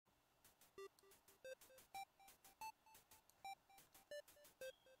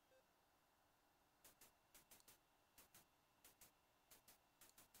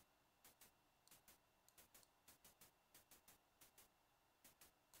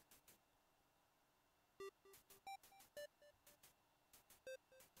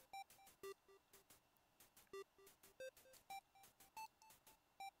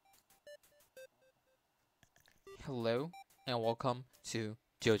Hello and welcome to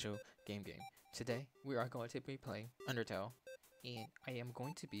JojoGameGame. Today we are going to be playing Undertale, and I am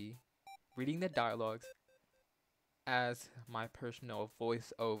going to be reading the dialogues as my personal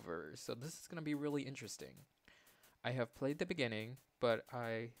voiceover. So this is going to be really interesting. I have played the beginning, but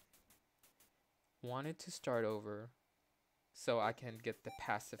I wanted to start over so I can get the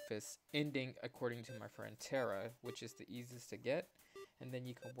pacifist ending according to my friend Tara, which is the easiest to get, and then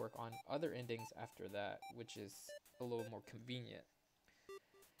you can work on other endings after that, which is a little more convenient.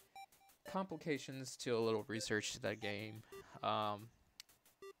 Complications to a little research to that game. I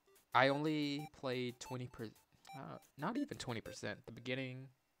only played 20%, not even 20%, the beginning,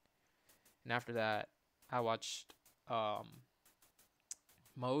 and after that, I watched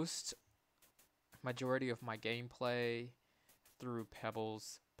most majority of my gameplay through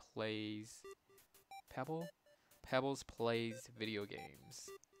Pebbles plays video games.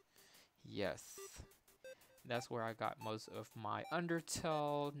 Yes. That's where I got most of my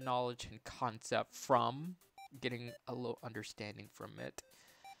Undertale knowledge and concept from, getting a little understanding from it.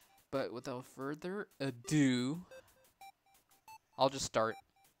 But without further ado, I'll just start.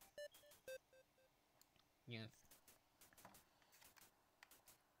 Yes.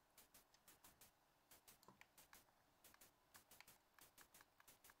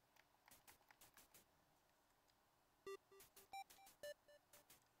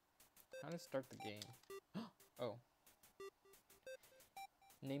 How to start the game? Oh.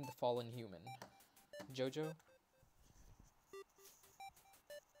 Name the fallen human. Jojo?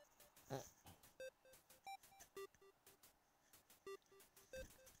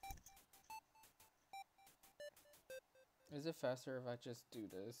 Is it faster if I just do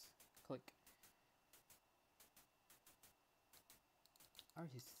this? Click. Are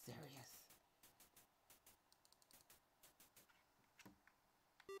you serious?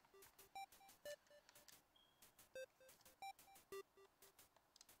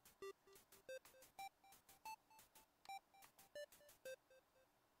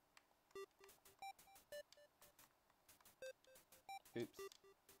 Oops.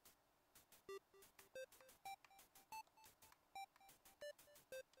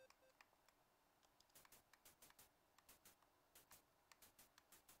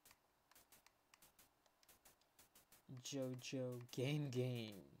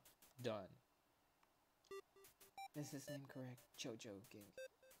 JojoGameGame. Done. Is his name correct? JojoGame.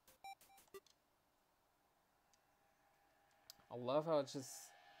 I love how it's just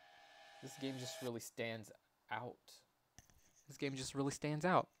this game just really stands out. This game just really stands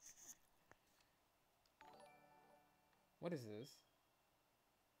out. What is this?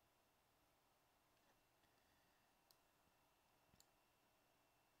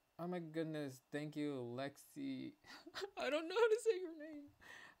 Oh my goodness, thank you, Lexi. I don't know how to say your name.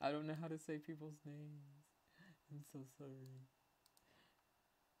 I don't know how to say people's names. I'm so sorry.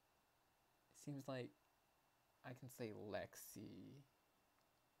 It seems like I can say Lexi.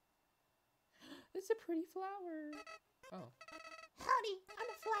 It's a pretty flower. Oh. Howdy, I'm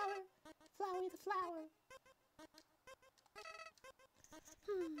a flower. Flowey the flower.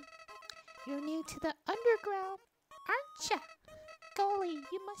 You're new to the underground, aren't ya? Golly,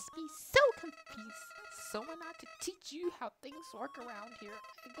 you must be so confused. Someone ought to teach you how things work around here.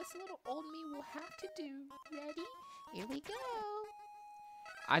 I guess little old me will have to do. Ready? Here we go.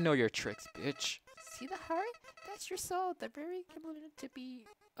 I know your tricks, bitch. See the heart? That's your soul, the very component to be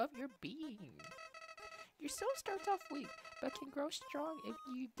of your being. Your soul starts off weak, but can grow strong if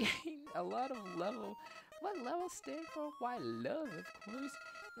you gain a lot of level. What level stand for? Why, love, of course.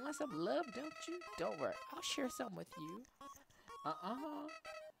 You want some love, don't you? Don't worry, I'll share some with you.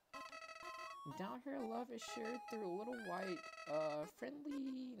 Down here, love is shared through little white,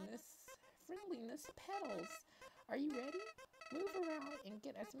 friendliness petals. Are you ready? Move around and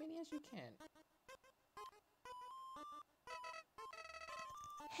get as many as you can.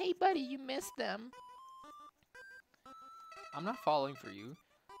 Hey, buddy, you missed them. I'm not falling for you.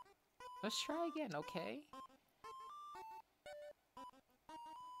 Let's try again, okay?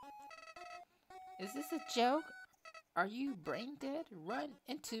 Is this a joke? Are you brain dead? Run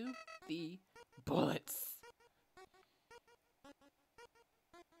into the bullets.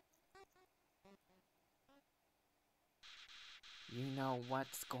 You know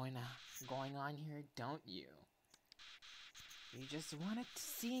what's going on here, don't you? You just wanted to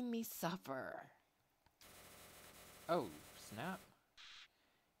see me suffer. Oh, snap.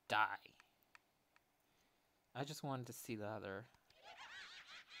 Die. I just wanted to see the other.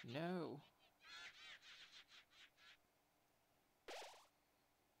 No.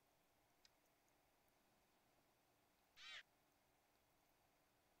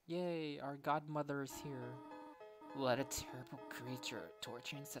 Yay, our godmother is here. What a terrible creature,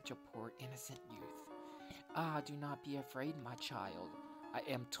 torturing such a poor innocent youth. Ah, do not be afraid, my child. I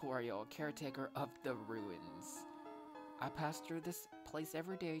am Toriel, caretaker of the ruins. I pass through this place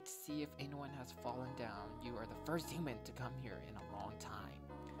every day to see if anyone has fallen down. You are the first human to come here in a long time.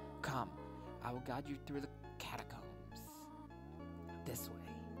 Come, I will guide you through the catacombs. This way.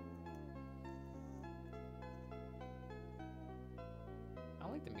 I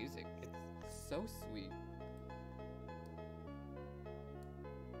like the music. It's so sweet.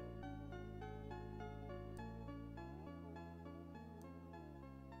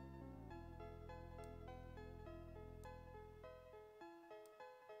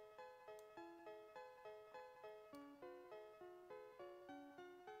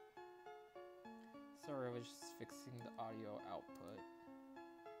 Sorry, I was just fixing the audio output.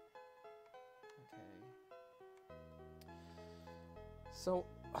 Okay. So,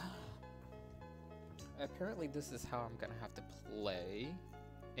 apparently this is how I'm gonna have to play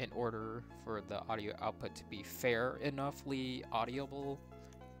in order for the audio output to be fair enoughly audible,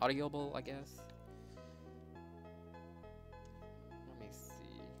 I guess. Let me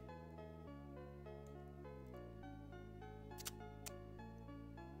see.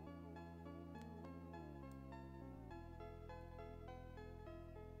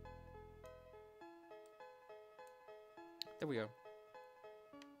 There we go.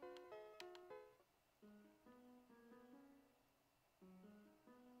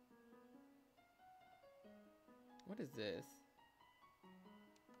 What is this?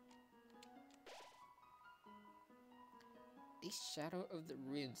 The shadow of the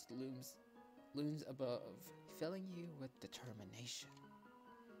ruins looms above, filling you with determination.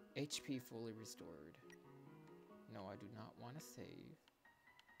 HP fully restored. No, I do not want to save.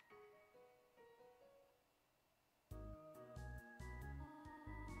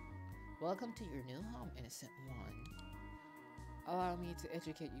 Welcome to your new home, innocent one. Allow me to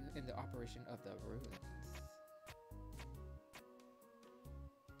educate you in the operation of the ruins.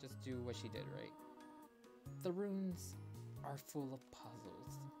 Just do what she did, right? The ruins are full of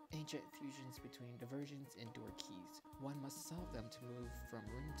puzzles, ancient fusions between diversions and door keys. One must solve them to move from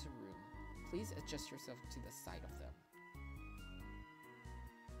room to room. Please adjust yourself to the sight of them.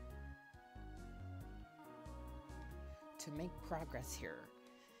 To make progress here,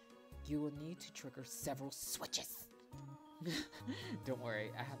 you will need to trigger several switches. Don't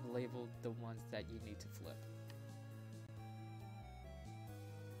worry, I have labeled the ones that you need to flip.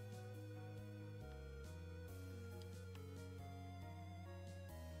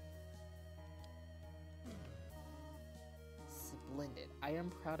 Splendid. I am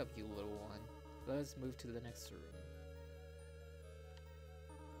proud of you, little one. Let us move to the next room.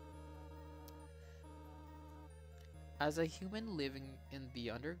 As a human living in the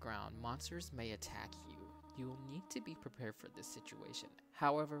underground, monsters may attack you. You will need to be prepared for this situation.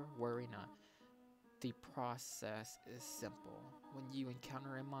 However, worry not. The process is simple. When you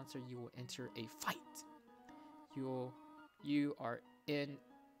encounter a monster, you will enter a fight.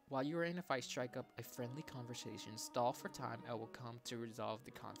 While you are in a fight, strike up a friendly conversation, stall for time, and will come to resolve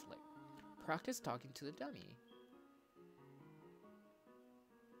the conflict. Practice talking to the dummy.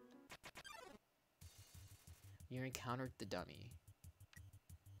 You encountered the dummy.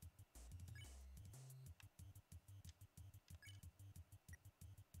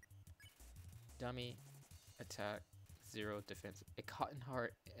 Dummy, attack, 0 defense, a cotton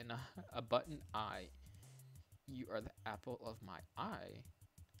heart, and a button eye. You are the apple of my eye.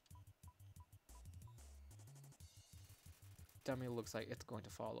 Dummy looks like it's going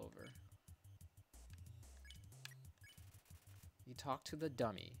to fall over. You talk to the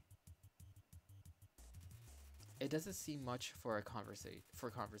dummy. It doesn't seem much for a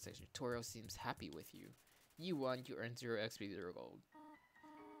conversation. Toro seems happy with you. You won. You earned 0 XP, 0 gold.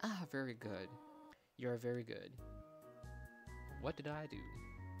 Ah, very good. You are very good. What did I do?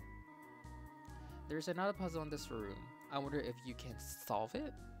 There's another puzzle in this room. I wonder if you can solve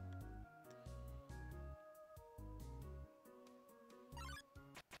it?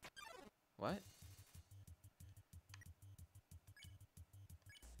 What?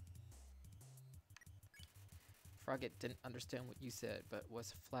 Frogget didn't understand what you said, but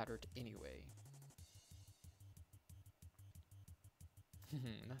was flattered anyway.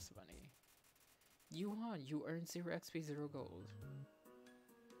 That's funny. You won. You earned 0 XP, 0 gold.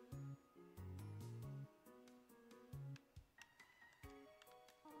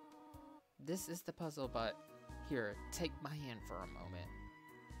 This is the puzzle, but here, take my hand for a moment.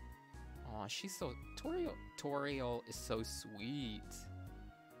 Aw, she's so... Toriel is so sweet.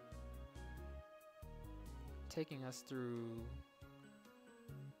 Taking us through...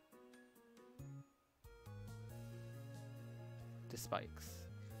 the spikes.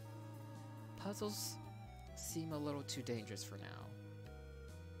 Puzzles seem a little too dangerous for now.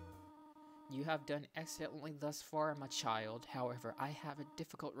 You have done excellently thus far, my child. However, I have a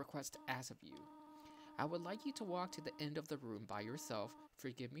difficult request to ask of you. I would like you to walk to the end of the room by yourself.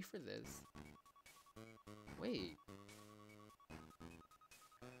 Forgive me for this. Wait.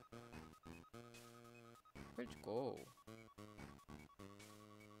 Where'd you go?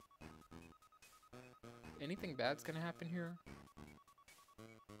 Anything bad's gonna happen here?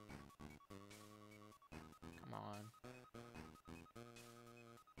 Come on.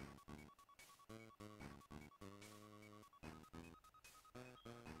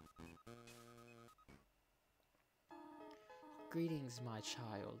 Greetings, my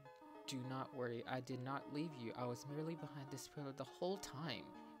child. Do not worry, I did not leave you. I was merely behind this pillar the whole time.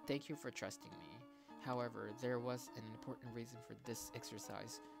 Thank you for trusting me. However, there was an important reason for this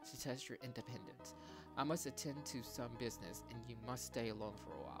exercise, to test your independence. I must attend to some business, and you must stay alone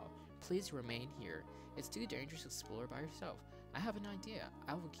for a while. Please remain here. It's too dangerous to explore by yourself. I have an idea.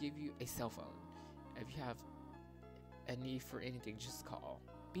 I will give you a cell phone. If you have a need for anything, just call.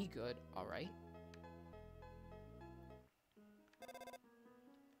 Be good, alright?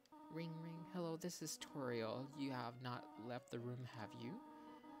 Ring ring. Hello, this is Toriel. You have not left the room, have you?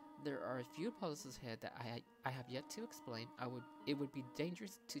 There are a few puzzles ahead that I have yet to explain. It would be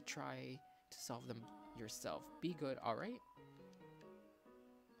dangerous to try to solve them yourself. Be good, alright?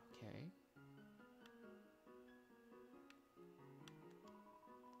 Okay.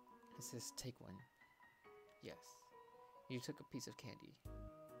 It says take one. Yes. You took a piece of candy.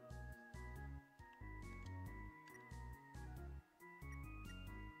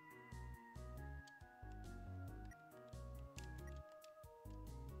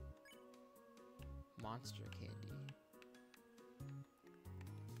 Monster candy.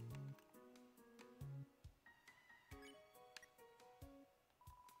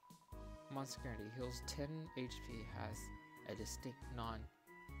 Monster candy heals 10 HP, has a distinct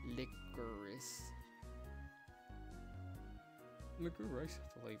non-licorice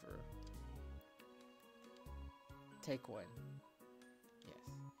flavor. Take one. Yes.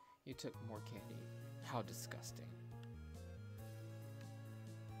 You took more candy. How disgusting.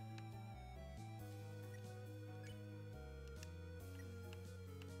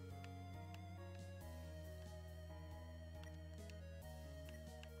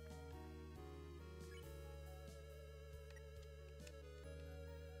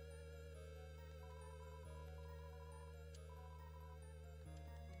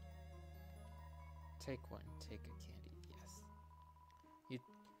 Take one. Take a candy. Yes.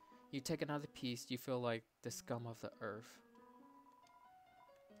 You take another piece. You feel like the scum of the earth.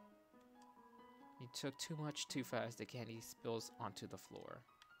 You took too much too fast. The candy spills onto the floor.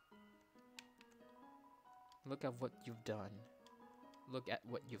 Look at what you've done. Look at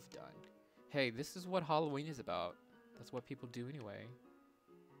what you've done. Hey, this is what Halloween is about. That's what people do anyway.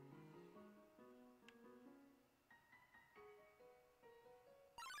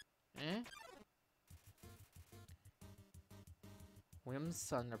 Eh? Whim's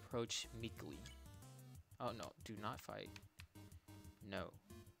son approached meekly. Oh no, do not fight. No.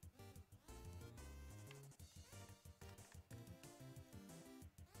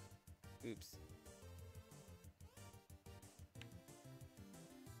 Oops.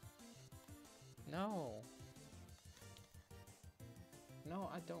 No. No,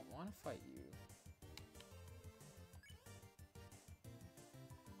 I don't want to fight you.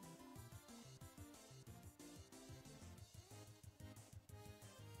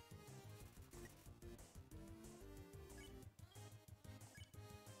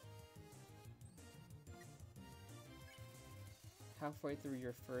 Halfway through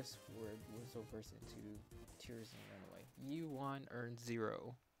your first word, Whistle burst into tears and ran away. You won, earned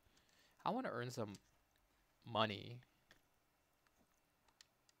 0. I want to earn some money.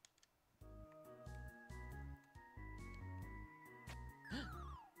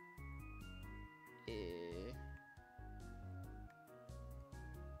 Eh.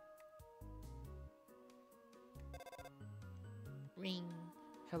 Ring.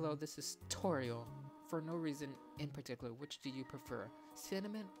 Hello, this is Toriel. For no reason in particular, which do you prefer,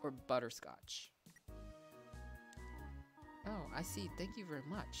 cinnamon or butterscotch? Oh, I see. Thank you very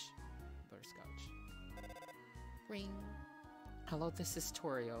much. Butterscotch. Ring. Hello, this is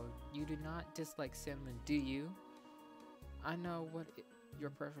Toriel. You do not dislike cinnamon, do you? I know what your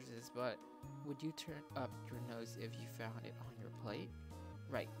preference is, but would you turn up your nose if you found it on your plate?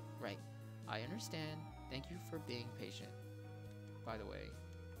 Right, right. I understand. Thank you for being patient. By the way.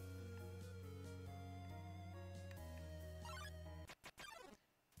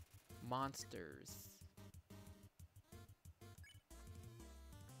 Monsters.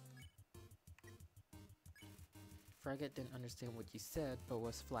 Fraggot didn't understand what you said, but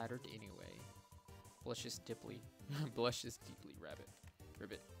was flattered anyway. Blushes deeply. Blushes deeply,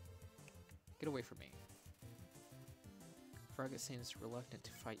 Ribbit. Get away from me. Fraggot seems reluctant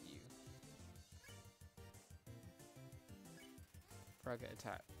to fight you. Fraggot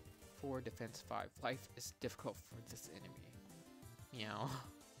attack. 4 defense 5. Life is difficult for this enemy. Meow.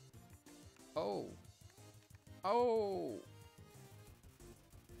 Oh! Oh!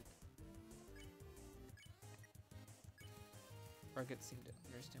 Fraggot seemed to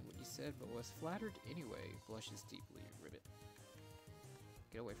understand what you said, but was flattered anyway. Blushes deeply, Ribbit.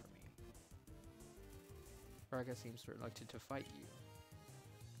 Get away from me. Fraggot seems reluctant to fight you.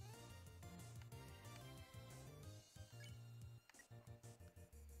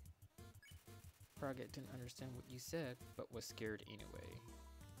 Fraggot didn't understand what you said, but was scared anyway.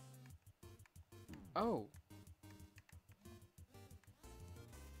 Oh!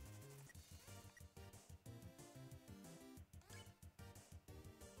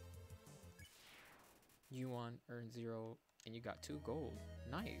 You won, earned 0, and you got 2 gold.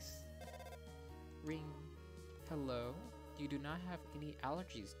 Nice! Ring. Hello? You do not have any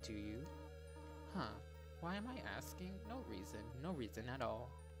allergies, do you? Huh. Why am I asking? No reason. No reason at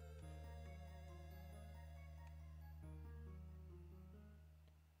all.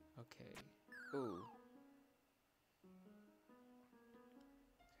 Okay. Ooh.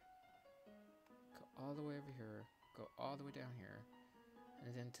 Go all the way over here. Go all the way down here.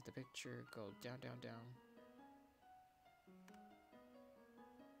 And then to the picture, go down, down, down.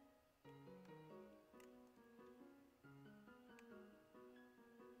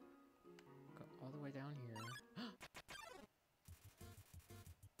 Go all the way down here.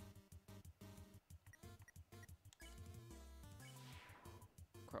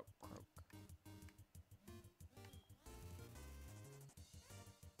 Croak, croak.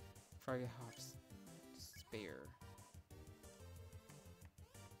 Froggy hops. Spare.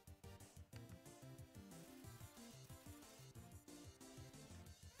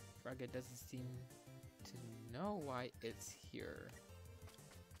 Froggy doesn't seem to know why it's here.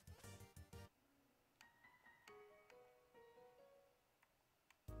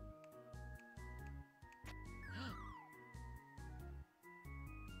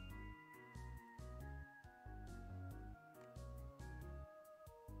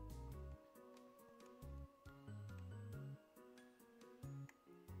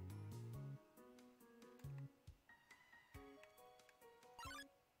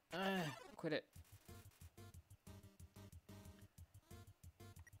 Quit it.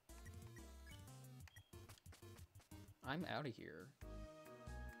 I'm out of here.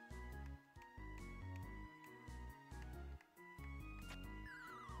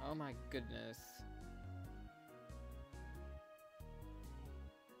 Oh my goodness.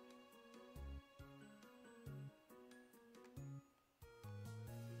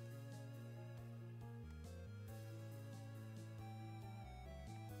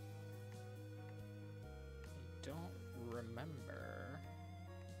 I don't remember.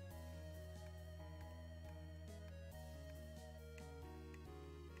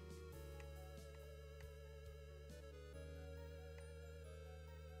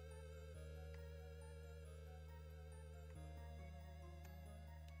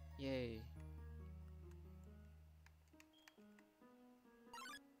 Yay.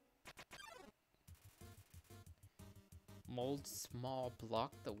 Mold small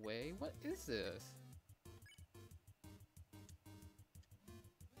block the way? What is this?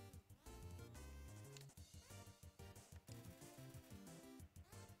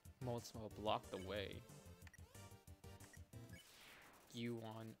 Mold small block the way. You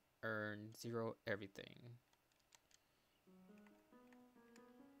won, earn 0 everything.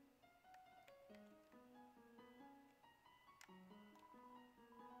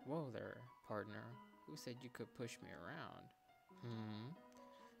 Whoa there, partner. Who said you could push me around?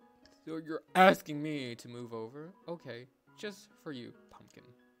 So you're asking me to move over? Okay, just for you, pumpkin.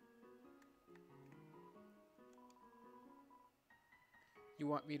 You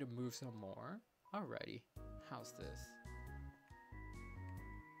want me to move some more? Alrighty, how's this?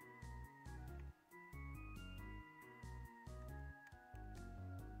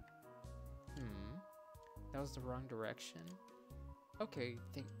 That was the wrong direction? Okay,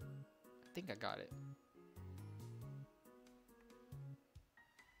 I think I got it.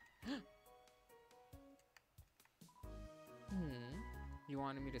 You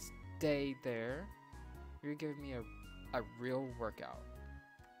wanted me to stay there? You're giving me a real workout.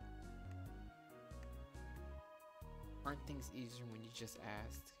 Aren't things easier when you just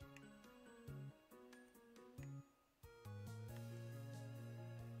asked?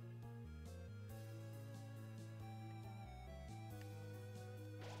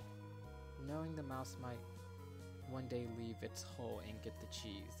 Knowing the mouse might one day leave its hole and get the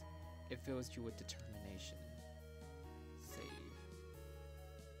cheese, it fills you with determination. Save.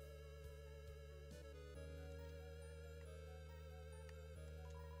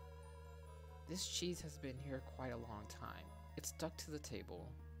 This cheese has been here quite a long time. It's stuck to the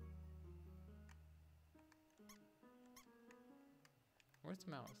table. Where's the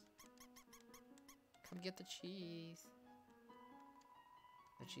mouse? Come get the cheese.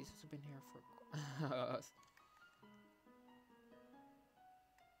 The cheese has been here for...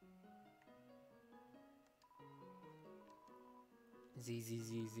 Z, Z,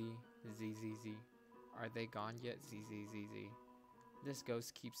 Z, Z, Z, Z, Z. Are they gone yet? Z, Z, Z, Z. This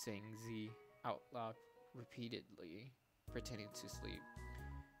ghost keeps saying Z out loud repeatedly, pretending to sleep.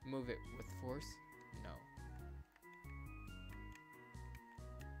 Move it with force? No.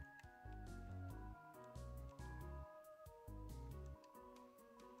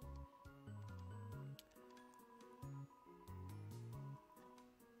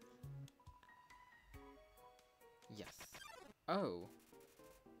 Yes. Oh.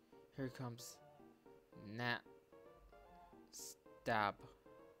 Here comes Nat. Stab.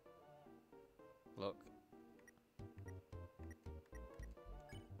 Look.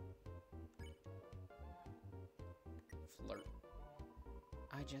 Flirt.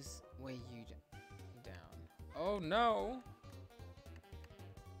 I just weigh you down. Oh no!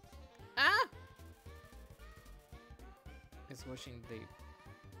 Ah! It's wishing they...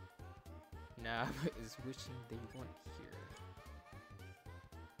 Nah, is wishing they weren't here.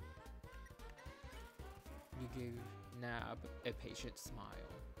 You gave Nab a patient smile.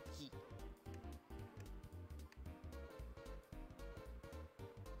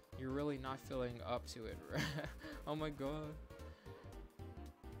 You're really not feeling up to it, right? Oh my god.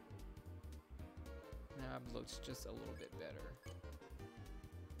 Nab looks just a little bit better.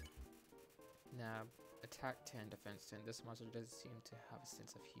 Nab, attack 10, defense 10. This monster doesn't seem to have a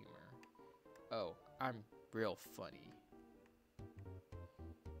sense of humor. Oh, I'm real funny.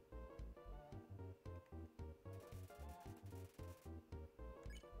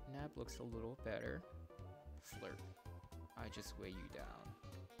 Nab looks a little better. Flirt. I just weigh you down.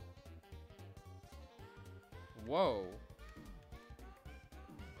 Whoa.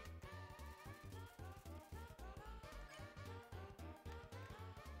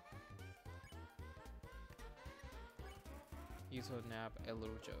 You told Nab a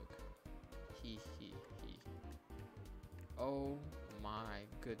little joke. He. Oh my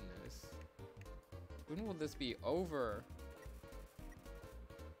goodness. When will this be over?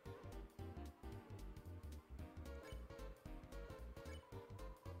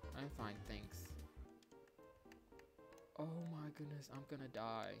 I'm fine, thanks. Oh my goodness, I'm gonna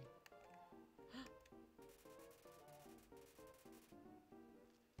die.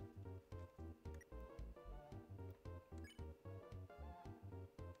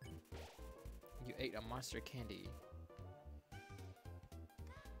 You ate a monster candy.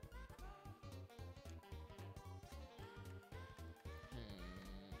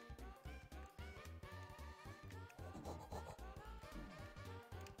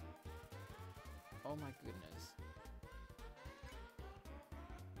 Oh my goodness.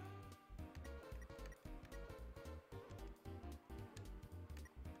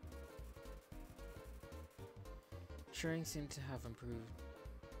 Turing seemed to have improved.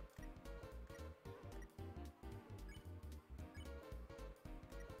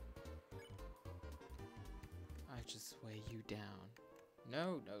 I just weigh you down.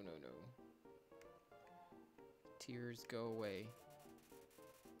 No. Tears go away.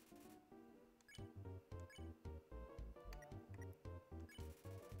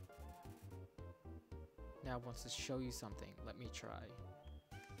 Now wants to show you something. Let me try.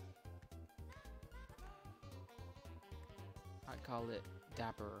 I call it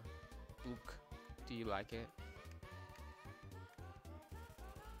Dapper Ook. Do you like it?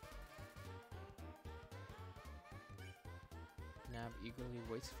 Nab eagerly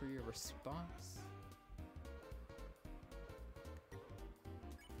waits for your response.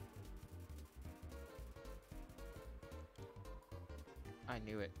 I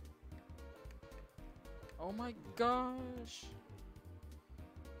knew it. Oh my gosh!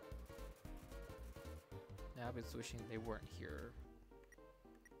 Nab is wishing they weren't here.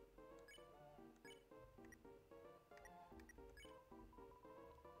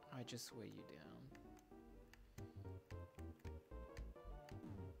 I just weigh you down.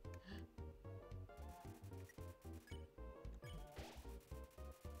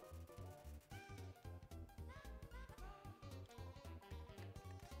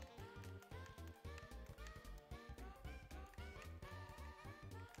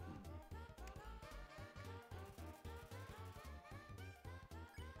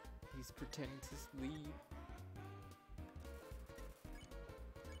 he's pretending to sleep.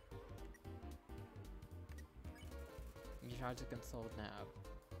 You tried to console Nab.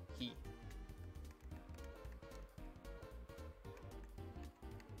 He.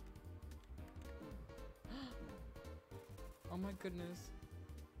 Oh my goodness.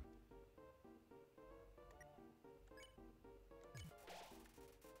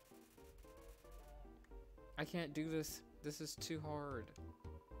 I can't do this. This is too hard.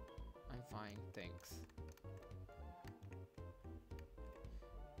 I'm fine, thanks.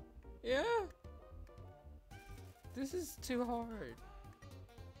 Yeah! This is too hard.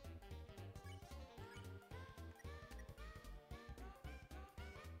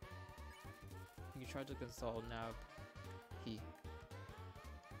 You tried to console Nab. He.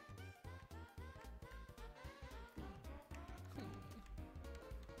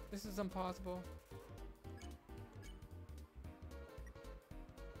 This is impossible.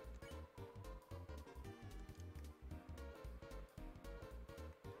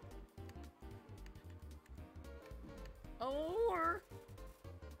 Oh!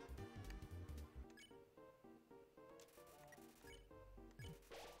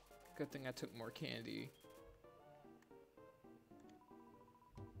 Good thing I took more candy.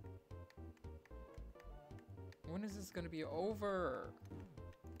 When is this gonna be over?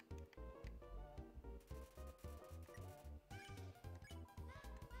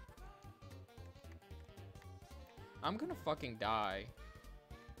 I'm gonna fucking die.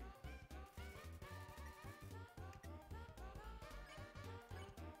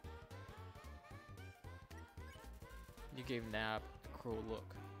 You gave Nab a cruel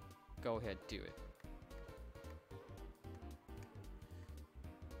look. Go ahead, do it.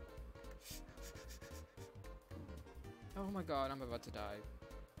 Oh my god, I'm about to die.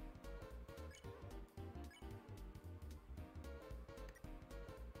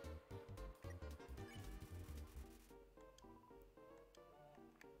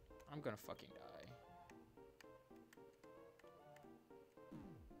 I'm gonna fucking die.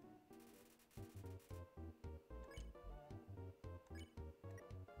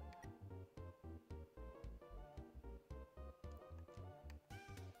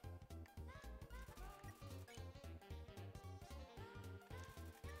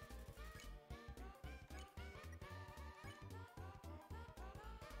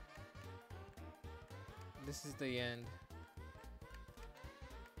 This is the end.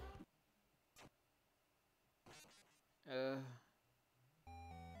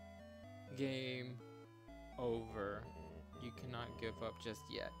 Game over. You cannot give up just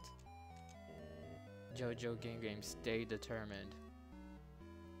yet. JojoGameGame, stay determined.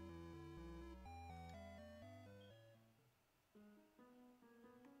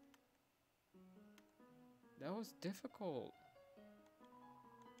 That was difficult.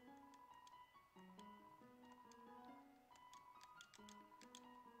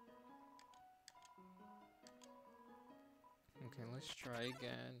 Okay, let's try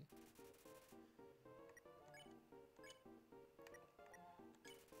again.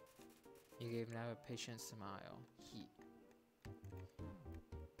 You gave now a patient smile. He.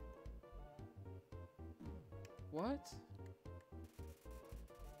 What?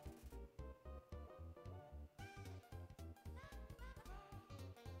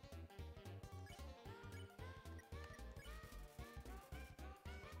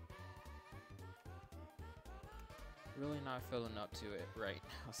 Really not feeling up to it right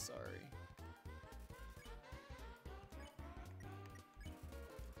now, sorry.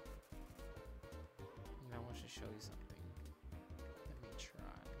 I want to show you something. Let me try.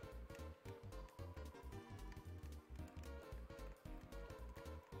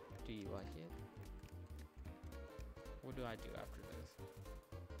 Do you like it? What do I do after this?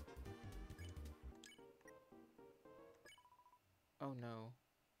 Oh no.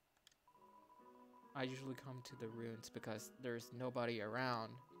 I usually come to the ruins because there's nobody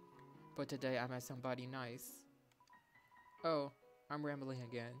around. But today I met somebody nice. Oh, I'm rambling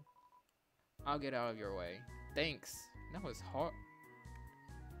again. I'll get out of your way. Thanks. That was hard.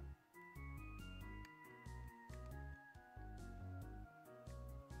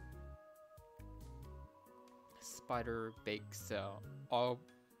 Spider bake sale. All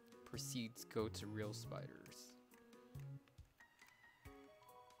proceeds go to real spiders.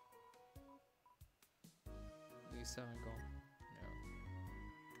 Leave 7 gold. No.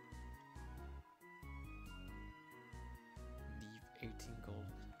 Leave 18 gold.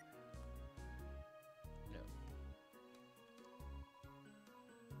 No.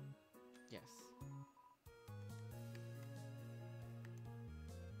 Yes.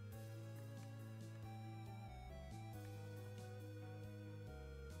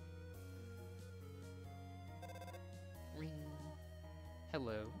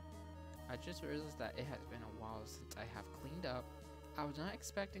 Hello. I just realized that it has been a while since I have cleaned up. I was not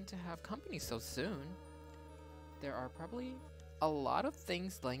expecting to have company so soon. There are probably a lot of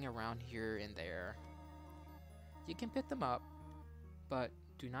things laying around here and there. You can pick them up, but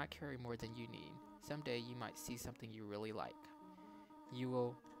do not carry more than you need. Someday you might see something you really like. You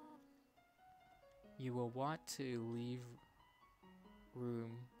will want to leave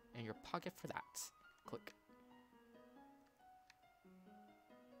room in your pocket for that. Click.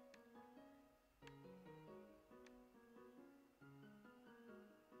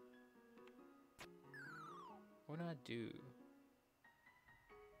 What do I do?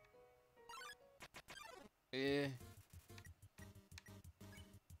 Eh.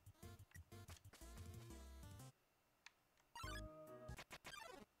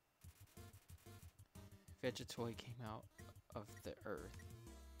 Vegetoid came out of the earth.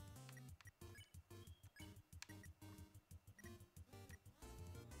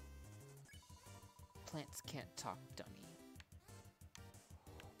 Plants can't talk, dummy.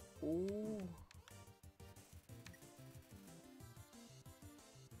 Ooh.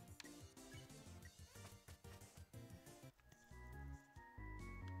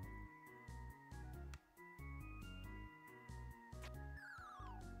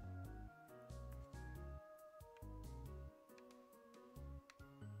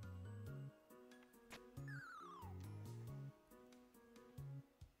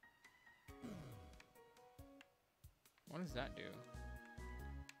 What does that do?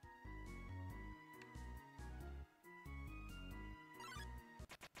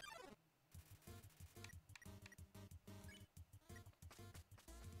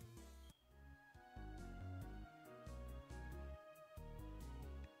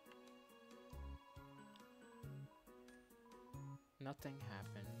 Nothing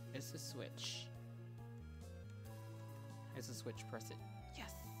happened. It's a switch. It's a switch, press it.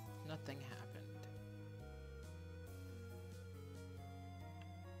 Yes! Nothing happened.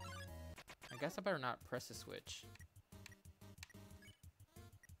 I guess I better not press the switch.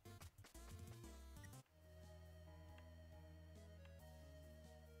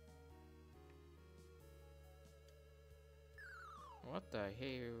 What the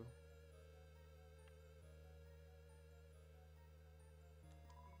hell?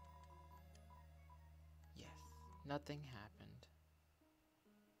 Yes, nothing happened.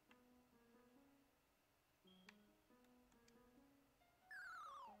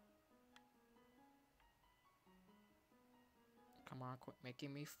 Come on, quit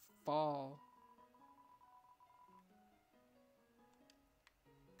making me fall.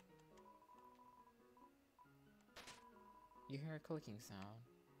 You hear a clicking sound.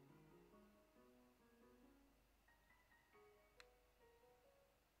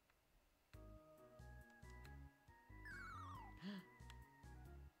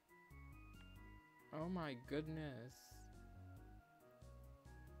 Oh my goodness.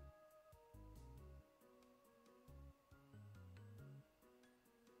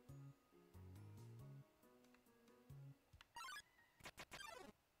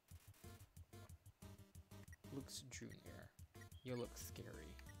 Luke's Jr. You look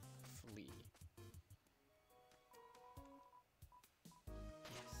scary. Flee.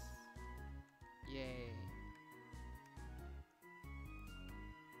 Yes. Yay.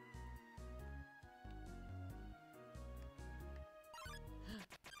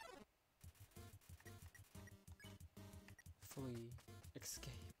 Flee.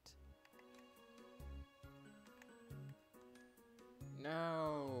 Escaped.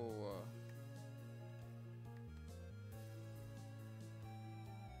 No.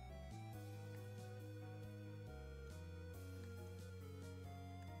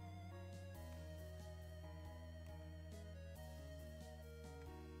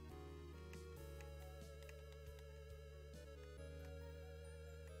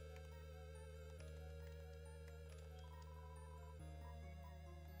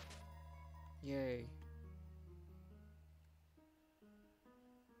 Yay.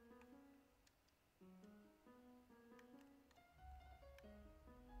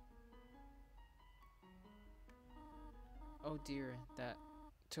 Oh dear, that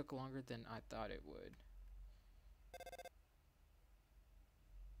took longer than I thought it would.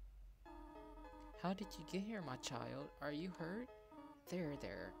 How did you get here, my child? Are you hurt?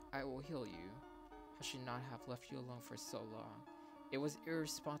 There, I will heal you. I should not have left you alone for so long. It was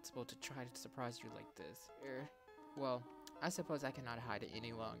irresponsible to try to surprise you like this. Well, I suppose I cannot hide it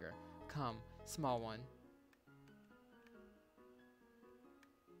any longer. Come, small one.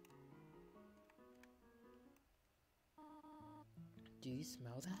 Do you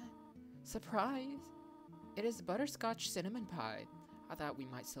smell that? Surprise! It is butterscotch cinnamon pie. I thought we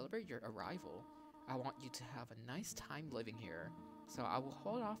might celebrate your arrival. I want you to have a nice time living here, so I will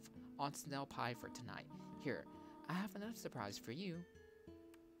hold off on snail pie for tonight. Here, I have another surprise for you.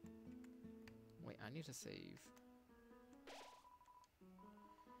 Wait, I need to save.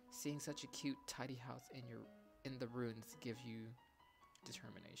 Seeing such a cute, tidy house in the ruins gives you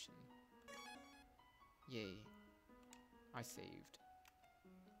determination. Yay. I saved.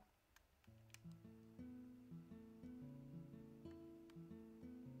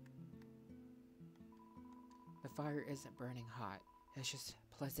 The fire isn't burning hot. It's just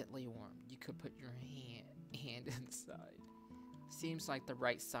pleasantly warm. You could put your hand inside. Seems like the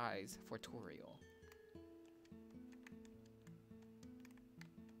right size for Toriel.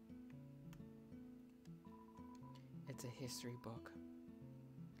 It's a history book.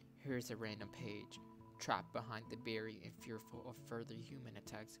 Here's a random page. Trapped behind the barrier and fearful of further human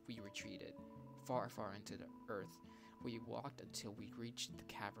attacks, we retreated, far, far into the earth. We walked until we reached the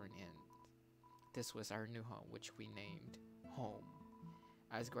cavern end. This was our new home, which we named Home.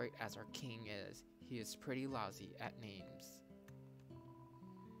 As great as our king is, he is pretty lousy at names.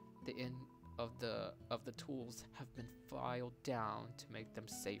 The end of the tools have been filed down to make them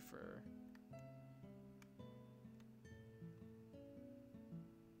safer.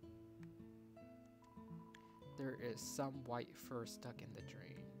 There is some white fur stuck in the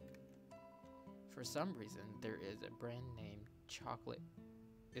drain. For some reason, there is a brand name chocolate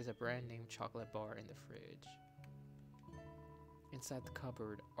bar in the fridge. Inside the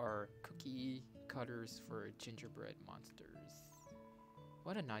cupboard are cookie cutters for gingerbread monsters.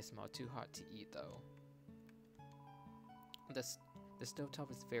 What a nice smell, too hot to eat though. The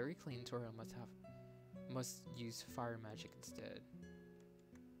stovetop is very clean. Toriel must use fire magic instead.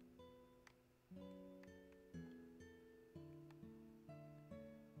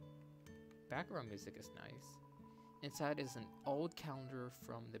 Background music is nice. Inside is an old calendar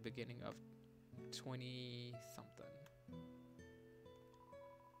from the beginning of 20-something.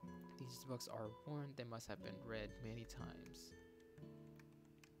 These books are worn. They must have been read many times.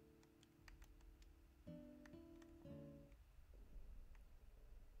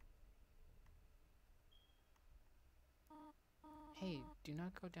 Hey, do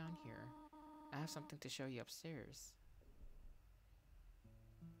not go down here. I have something to show you upstairs.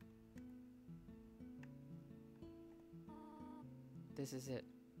 This is it.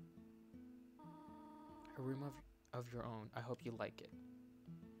 A room of your own. I hope you like it.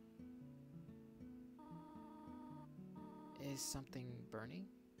 Is something burning?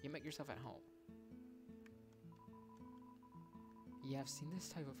 You make yourself at home. You have seen this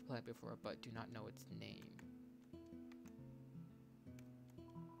type of plant before, but do not know its name.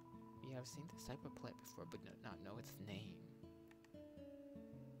 You have seen this type of plant before, but do not know its name.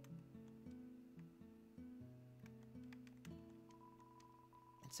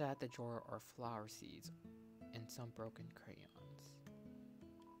 Inside the drawer are flower seeds and some broken crayons.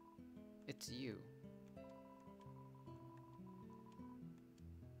 It's you.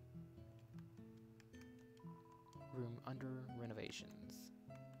 Room under renovations.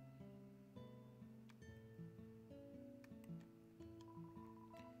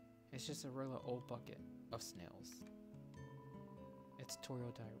 It's just a real old bucket of snails. It's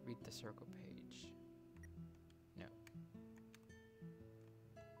Toriel Diary. Read the circle page. No.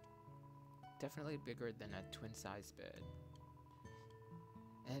 Definitely bigger than a twin-size bed.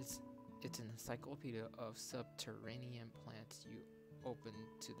 And it's an encyclopedia of subterranean plants. You open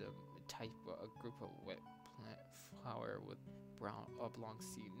to the type of a group of wet plant flower with brown oblong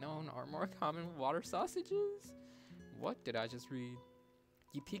seed known are more common water sausages. What did I just read?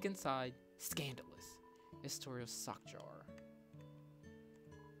 You peek inside. Scandalous. It's Toriel's sock jar.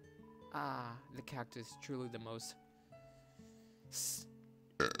 Ah, the cactus, truly the most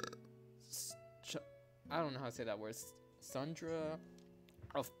I don't know how to say that word. Sundra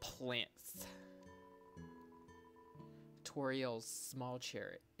of plants. Toriel's small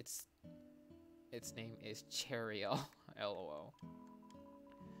cherry. Its name is Cheriel. LOL.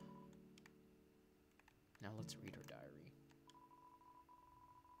 Now let's read her diary.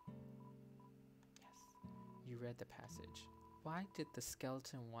 Yes. You read the passage. Why did the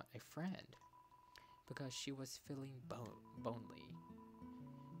skeleton want a friend? Because she was feeling bonely.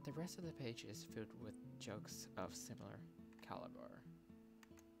 The rest of the page is filled with jokes of similar caliber.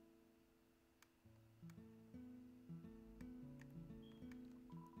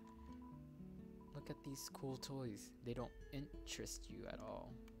 Look at these cool toys. They don't interest you at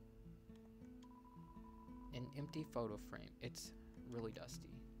all. An empty photo frame. It's really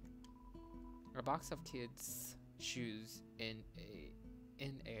dusty. A box of kids' shoes in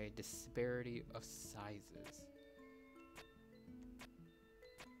a disparity of sizes.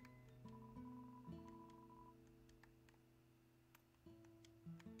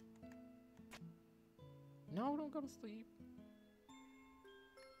 don't go to sleep.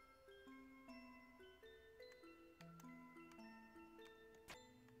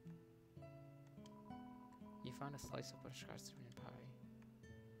 You found a slice of butterscotch cinnamon pie.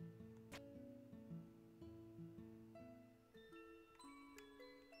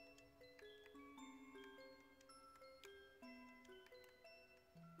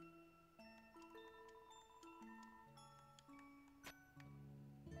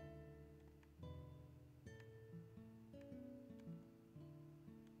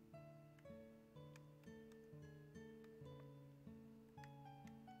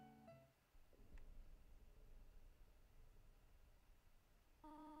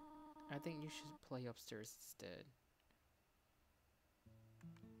 I think you should play upstairs instead.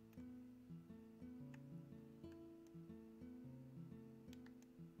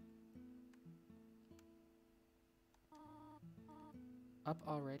 Up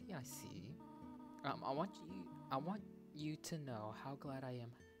already, I see. I want you to know how glad I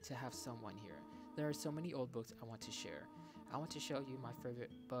am to have someone here. There are so many old books I want to share. I want to show you my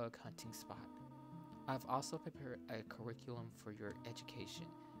favorite bug hunting spot. I've also prepared a curriculum for your education.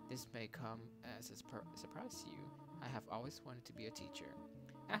 This may come as a surprise to you. I have always wanted to be a teacher.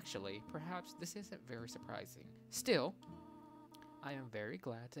 Actually, perhaps this isn't very surprising. Still, I am very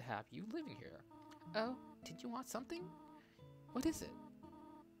glad to have you living here. Oh, did you want something? What is it?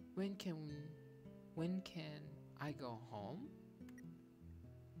 When can I go home?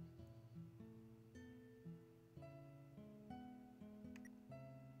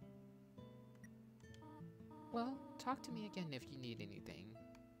 Well, talk to me again if you need anything.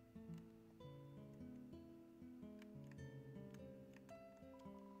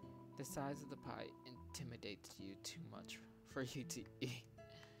 The size of the pie intimidates you too much for you to eat.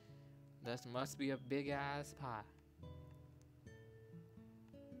 That must be a big ass pie.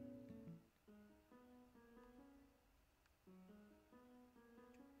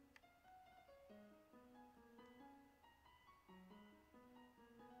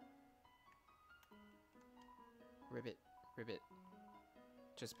 Ribbit, Ribbit,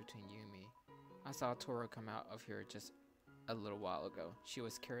 just between you and me. I saw Tora come out of here just a little while ago. She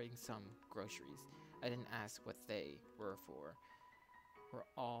was carrying some groceries. I didn't ask what they were for. We're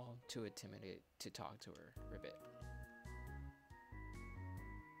all too intimidated to talk to her, Ribbit.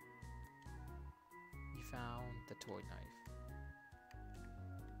 You found the toy knife.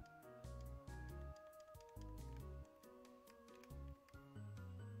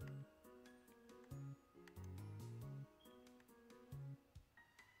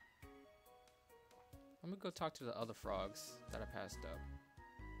 Let me go talk to the other frogs that I passed up.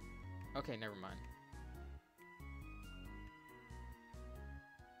 Okay, never mind.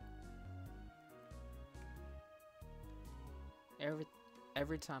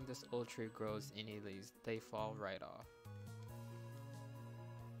 Every time this old tree grows any leaves, they fall right off.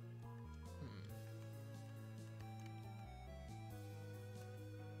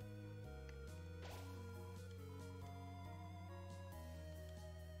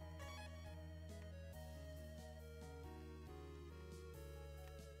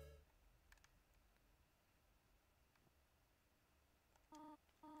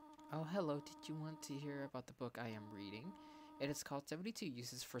 Oh, hello. Did you want to hear about the book I am reading? It is called 72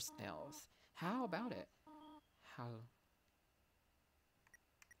 Uses for Snails. How about it? How?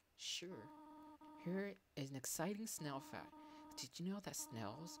 Sure. Here is an exciting snail fact. Did you know that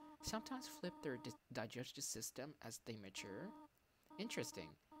snails sometimes flip their digestive system as they mature? Interesting.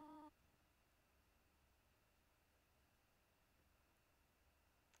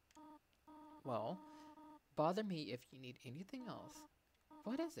 Well, bother me if you need anything else.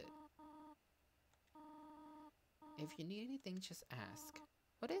 What is it? If you need anything, just ask.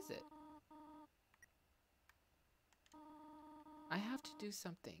 What is it? I have to do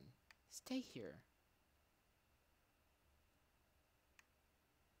something. Stay here.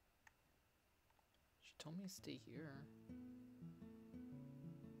 She told me to stay here.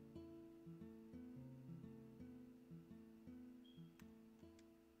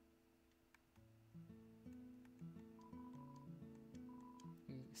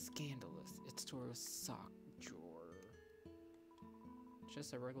 Scandalous. It's Tora's sock drawer.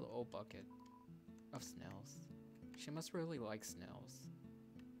 Just a regular old bucket of snails. She must really like snails.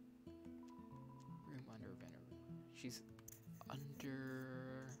 Room under Venom. She's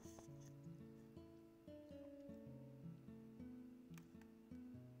under...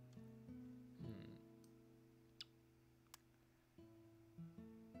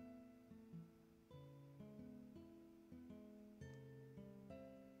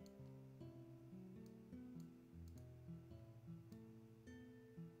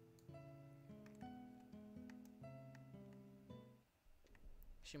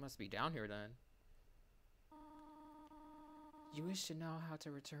 She must be down here then. You wish to know how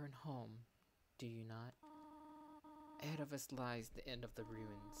to return home, do you not? Ahead of us lies the end of the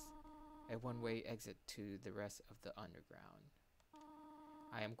ruins, a one-way exit to the rest of the underground.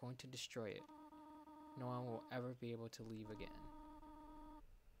 I am going to destroy it. No one will ever be able to leave again.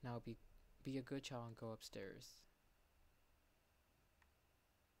 Now be a good child and go upstairs.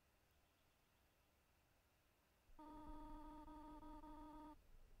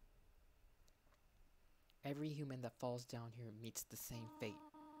 Every human that falls down here meets the same fate.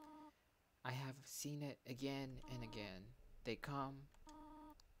 I have seen it again and again. They come,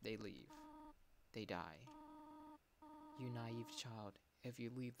 they leave, they die. You naive child, if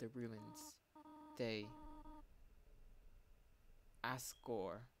you leave the ruins, they,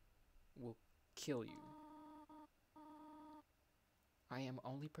 Asgore, will kill you. I am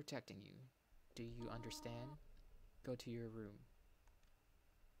only protecting you. Do you understand? Go to your room.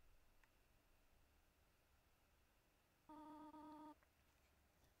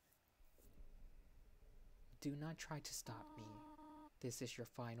 Do not try to stop me. This is your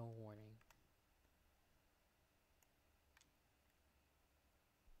final warning.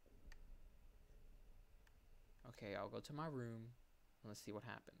 Okay, I'll go to my room. Let's see what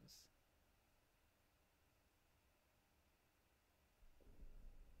happens.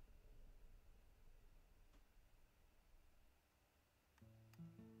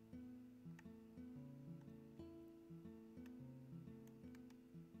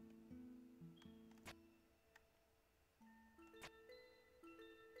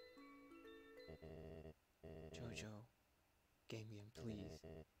 Jojo, Game, please.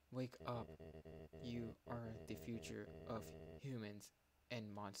 Wake up. You are the future of humans and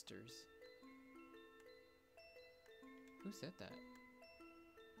monsters. Who said that?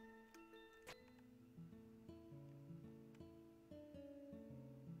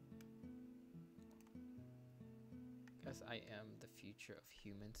 Guess I am the future of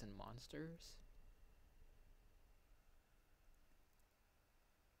humans and monsters?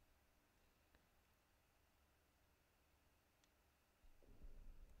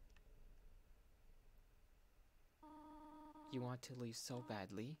 You want to leave so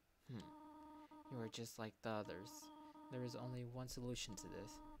badly? You are just like the others. There is only one solution to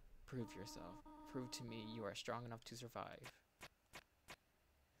this. Prove yourself. Prove to me you are strong enough to survive.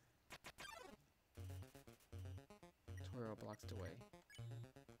 Toro blocked away.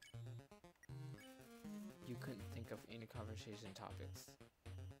 You couldn't think of any conversation topics.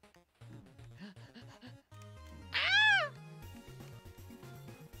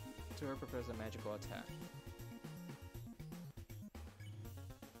 Toro prepares a magical attack.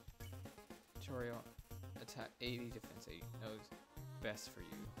 Tutorial attack 80 defense 80 knows best for you.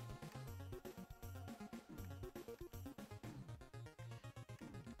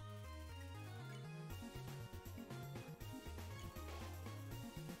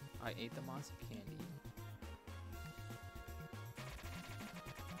 I ate the monster candy.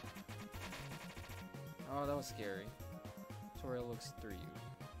 Oh, that was scary. Tutorial looks through you.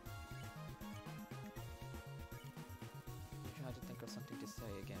 You tried to think of something to say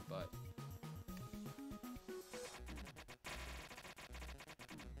again, but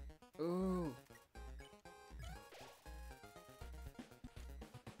ooh.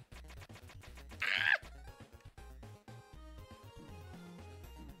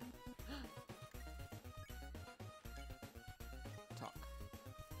 Talk.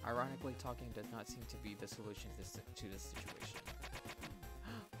 Ironically, talking does not seem to be the solution to this situation.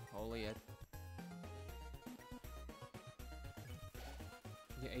 Holy it.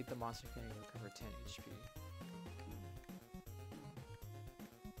 You ate the monster candy and recover 10 HP.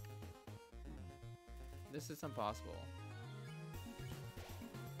 This is impossible.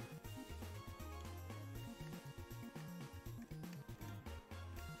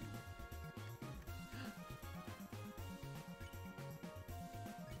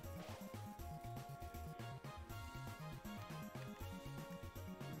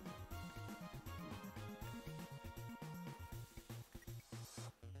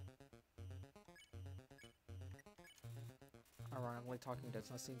 Ironically, talking does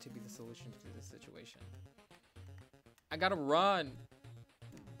not seem to be the solution to this situation. I gotta run!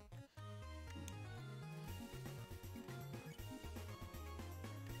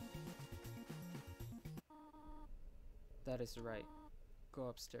 That is right. Go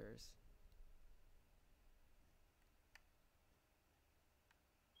upstairs.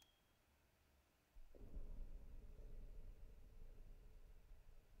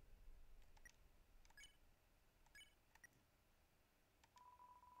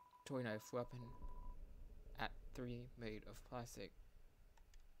 Toy knife weapon at 3 made of plastic.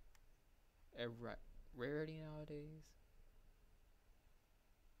 a rarity nowadays.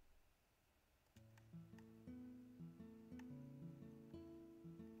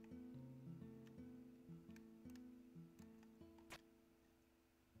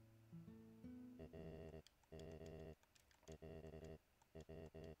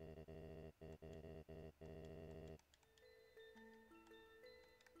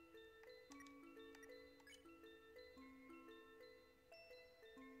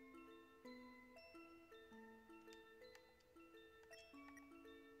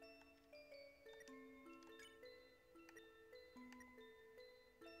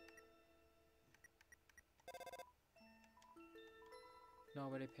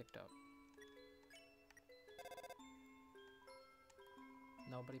 Nobody picked up.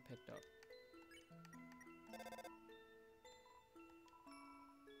 Nobody picked up.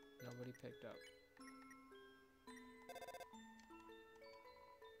 Nobody picked up.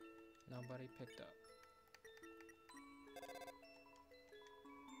 Nobody picked up.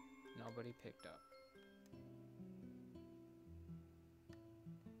 Nobody picked up.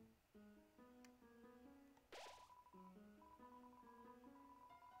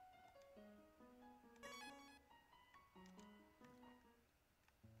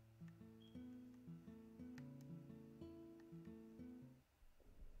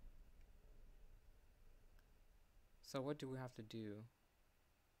 So what do we have to do?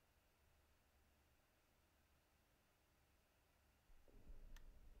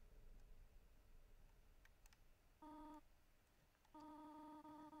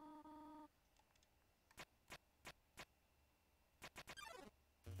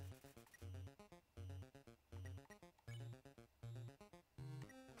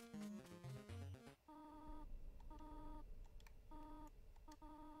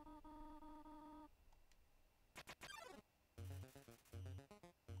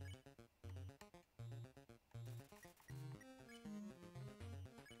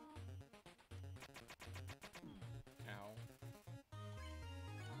 Ow.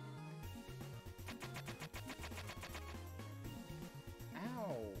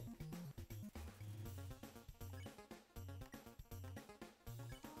 Ow.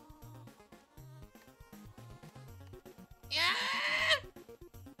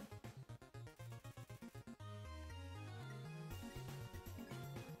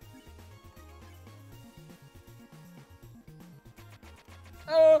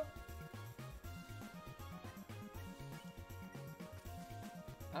 Oh!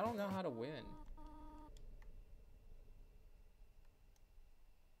 I don't know how to win.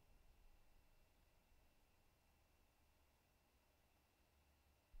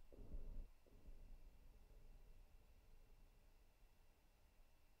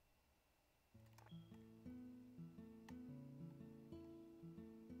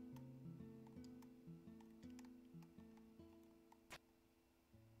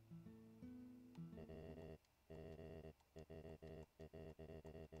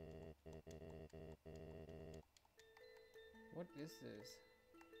 What is this?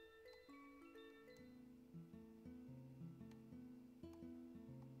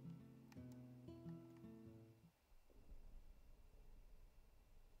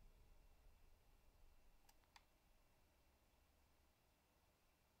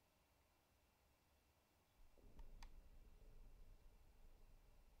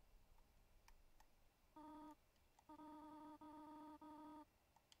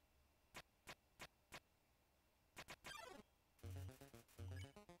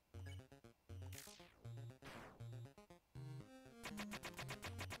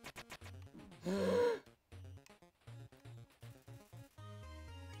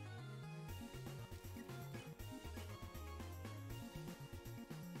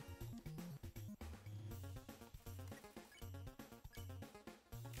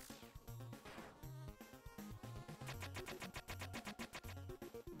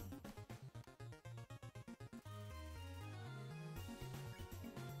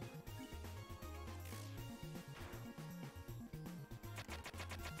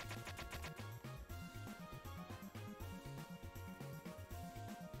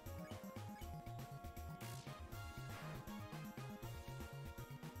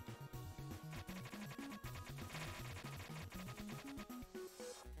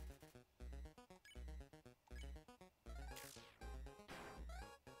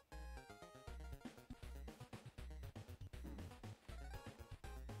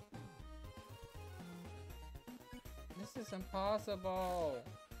 This is impossible.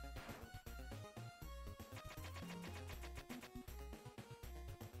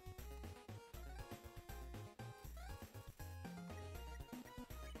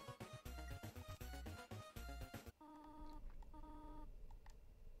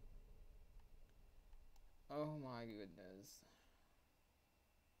 Oh my goodness.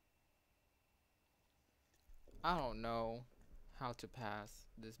 I don't know how to pass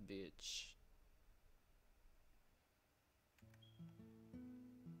this bitch.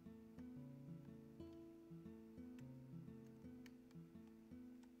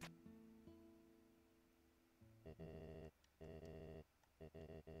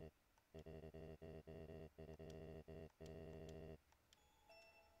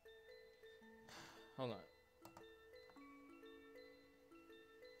 Hold on.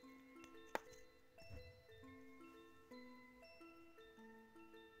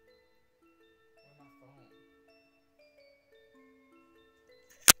 Where's my phone?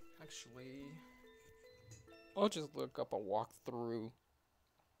 Actually, I'll just look up a walkthrough.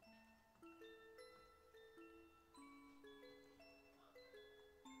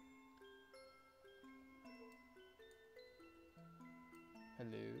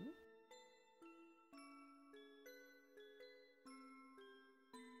 Hello?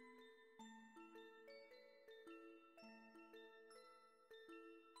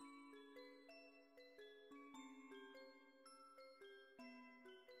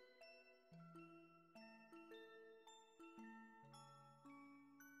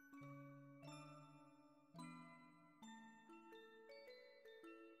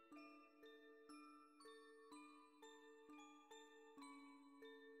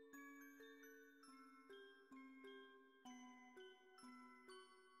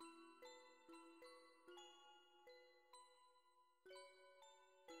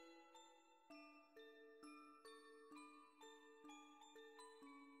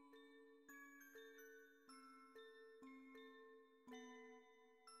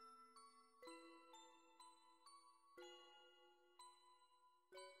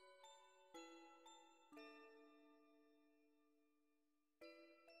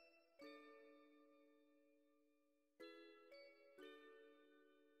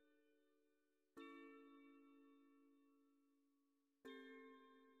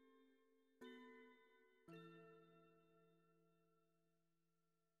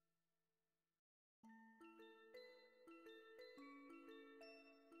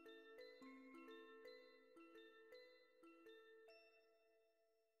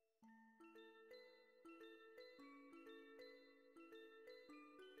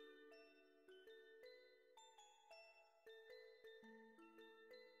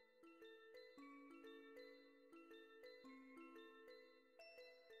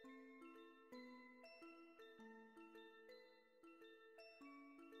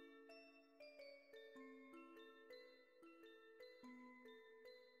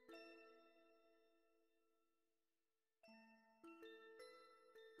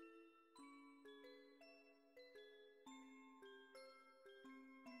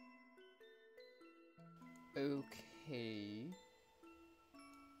 Okay.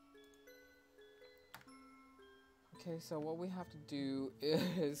 Okay, so what we have to do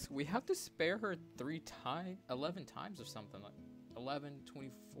is we have to spare her 11 times or something like 11,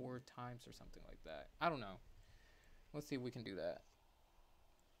 24 times or something like that. I don't know. Let's see if we can do that.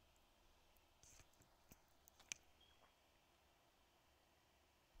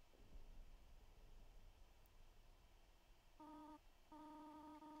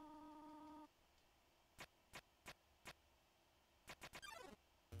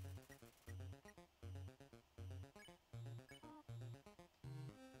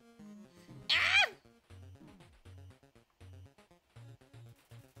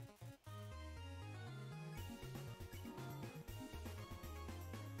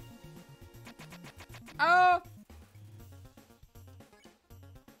 Oh!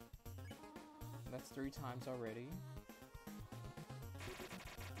 That's 3 times already.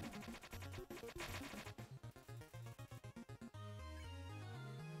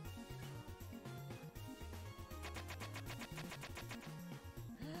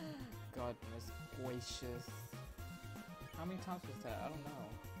 Goodness gracious. How many times was that? I don't know.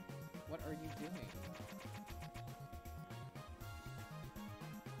 What are you doing?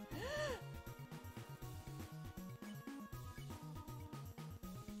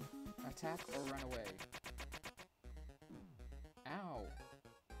 Attack or run away? Ow.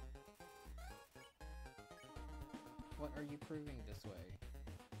 What are you proving this way?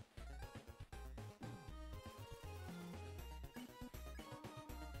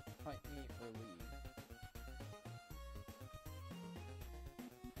 Fight me or leave.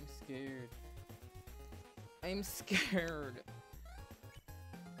 I'm scared. I'm scared.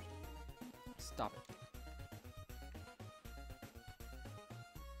 Stop it.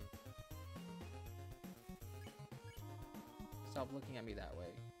 Stop looking at me that way.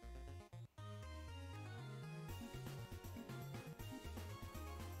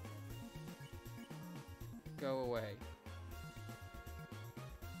 Go away.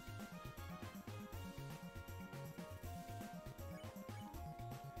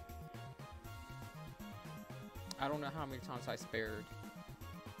 I don't know how many times I spared.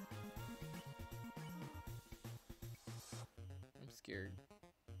 I'm scared.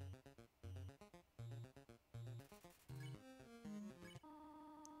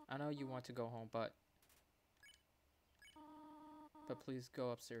 I know you want to go home, but please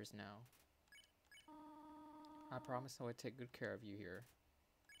go upstairs now. I promise I will take good care of you here.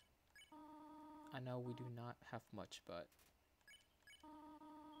 I know we do not have much, but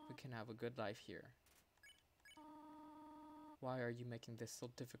we can have a good life here. Why are you making this so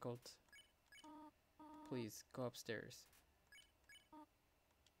difficult? Please, go upstairs.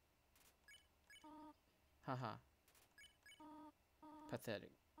 Haha.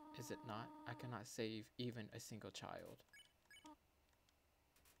 Pathetic, is it not? I cannot save even a single child.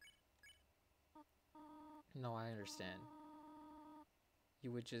 No, I understand.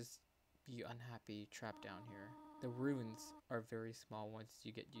 You would just be unhappy trapped down here. The ruins are very small once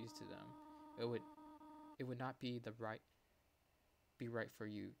you get used to them. It would not be right for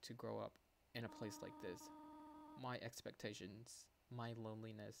you to grow up in a place like this. My expectations, my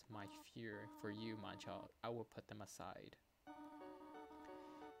loneliness, my fear for you, my child, I will put them aside.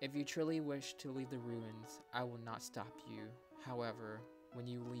 If you truly wish to leave the ruins, I will not stop you. However, when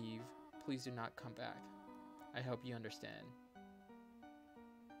you leave, please do not come back. I hope you understand.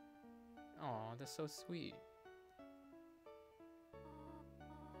 Aw, that's so sweet.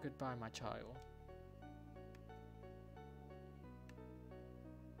 Goodbye, my child.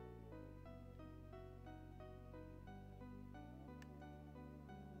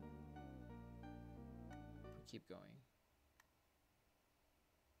 Keep going.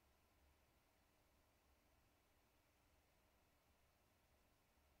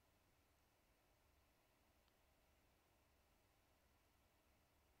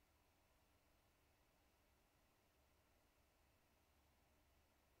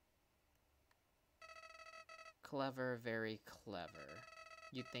 Clever, very clever.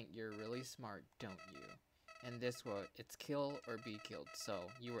 You think you're really smart, don't you? In this world, it's kill or be killed, so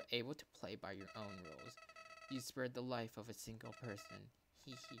you were able to play by your own rules. You spared the life of a single person.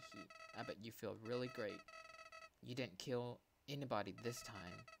 Hee hee hee. I bet you feel really great. You didn't kill anybody this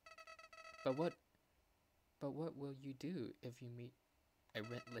time. But what will you do if you meet a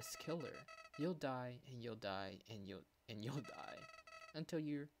relentless killer? You'll die and you'll die and you'll die until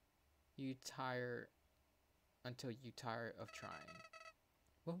you tire of trying.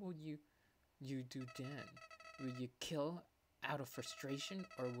 What will you do then? Will you kill out of frustration,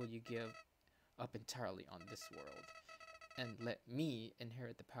 or will you give up entirely on this world and let me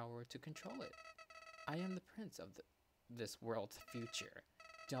inherit the power to control it? I am the prince of this world's future.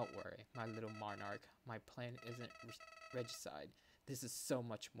 Don't worry, my little monarch. My plan isn't regicide. This is so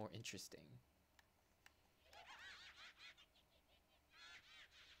much more interesting.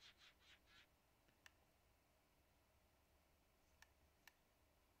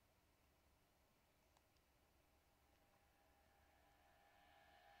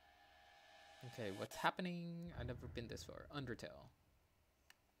 Okay, what's happening? I've never been this far. Undertale.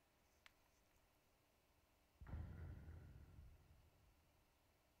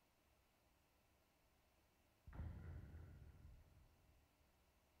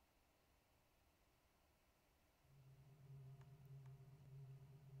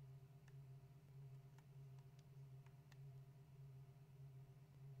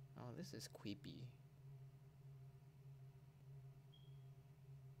 Oh, this is creepy.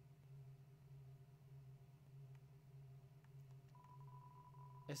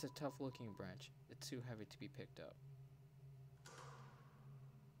 It's a tough looking branch. It's too heavy to be picked up.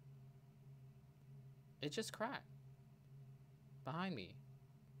 It just cracked. Behind me.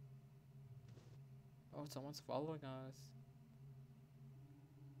 Oh, someone's following us.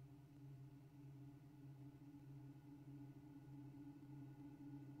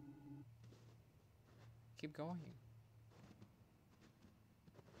 Keep going.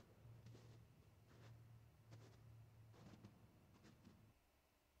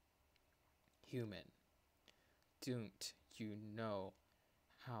 Human, don't you know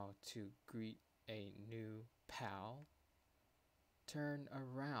how to greet a new pal? Turn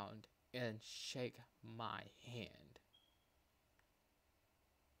around and shake my hand.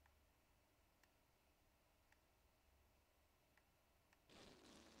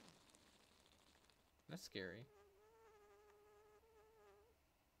 That's scary.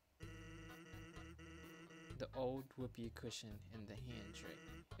 The old whoopee cushion and the hand trick.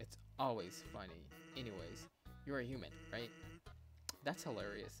 It's always funny. Anyways, you're a human, right? That's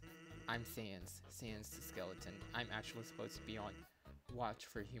hilarious. I'm Sans. Sans the skeleton. I'm actually supposed to be on watch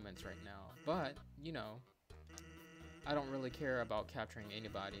for humans right now. But, you know, I don't really care about capturing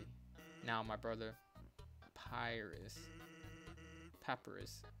anybody. Now my brother, Pyrus,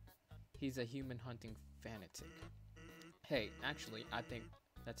 Papyrus, he's a human hunting fanatic. Hey, actually, I think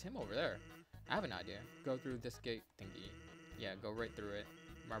that's him over there. I have an idea. Go through this gate thingy. Yeah, go right through it.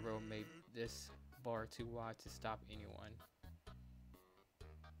 My bro made this bar too wide to stop anyone.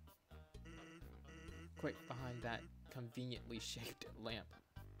 Quick, behind that conveniently shaped lamp.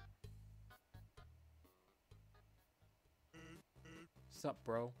 Sup,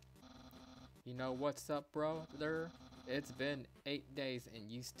 bro? You know what's up, brother? It's been 8 days and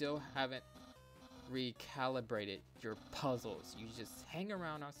you still haven't recalibrated your puzzles. You just hang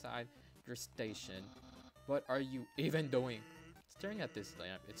around outside your station. What are you even doing? Staring at this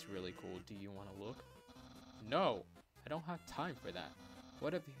lamp, it's really cool. Do you want to look? No, I don't have time for that.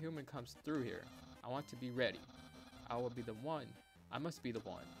 What if a human comes through here? I want to be ready. I will be the one. I must be the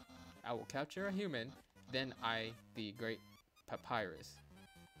one. I will capture a human, then I, the great Papyrus,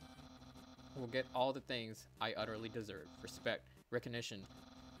 will get all the things I utterly deserve. Respect, recognition.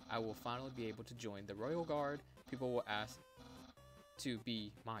 I will finally be able to join the Royal Guard. People will ask to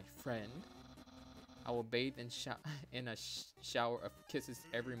be my friend. I will bathe in a shower of kisses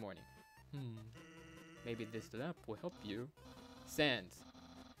every morning. Maybe this lamp will help you. Sans,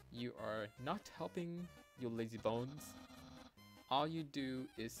 you are not helping, you lazy bones. All you do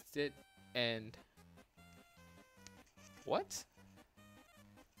is sit and... What?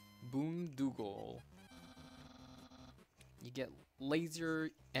 Boondoogle. You get lazier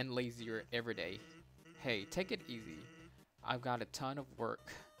and lazier every day. Hey, take it easy. I've got a ton of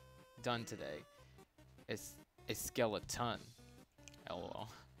work done today. It's a skeleton. LOL.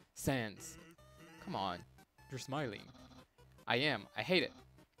 Sans. Come on. You're smiling. I am. I hate it.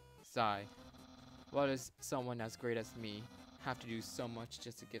 Sigh. Why does someone as great as me have to do so much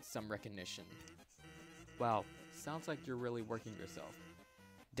just to get some recognition? Wow. Sounds like you're really working yourself.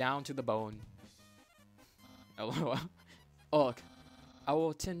 Down to the bone. LOL. Look, I will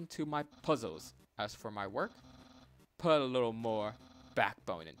attend to my puzzles. As for my work, put a little more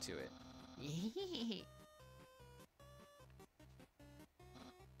backbone into it.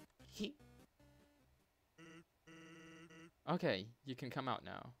 Okay, you can come out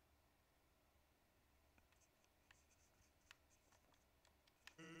now.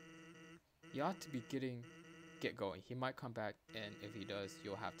 You ought to be get going. He might come back, and if he does,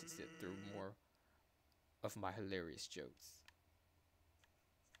 you'll have to sit through more of my hilarious jokes.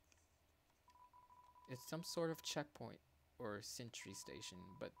 It's some sort of checkpoint or sentry station,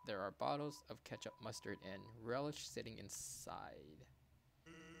 but there are bottles of ketchup, mustard, and relish sitting inside.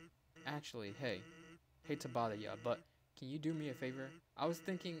 Actually, hey, hate to bother ya, but can you do me a favor? I was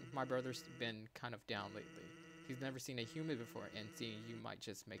thinking my brother's been kind of down lately. He's never seen a human before, and seeing you might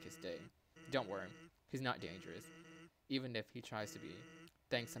just make his day. Don't worry, he's not dangerous, even if he tries to be.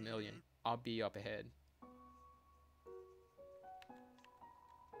 Thanks a million. I'll be up ahead.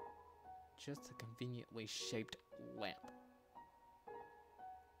 Just a conveniently shaped lamp.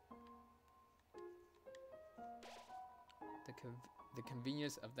 The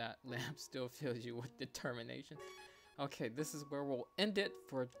convenience of that lamp still fills you with determination. Okay, this is where we'll end it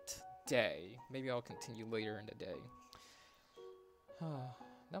for today. Maybe I'll continue later in the day.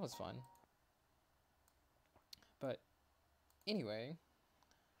 That was fun. But anyway,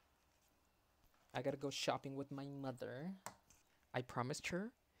 I gotta go shopping with my mother. I promised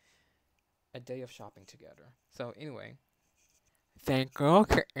her a day of shopping together. So anyway, thank you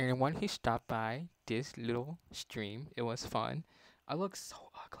for anyone who stopped by this little stream. It was fun. I look so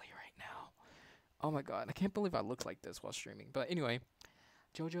ugly right now. Oh my god, I can't believe I look like this while streaming. But anyway,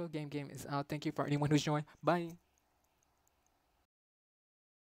 JojoGameGame is out. Thank you for anyone who's joined. Bye.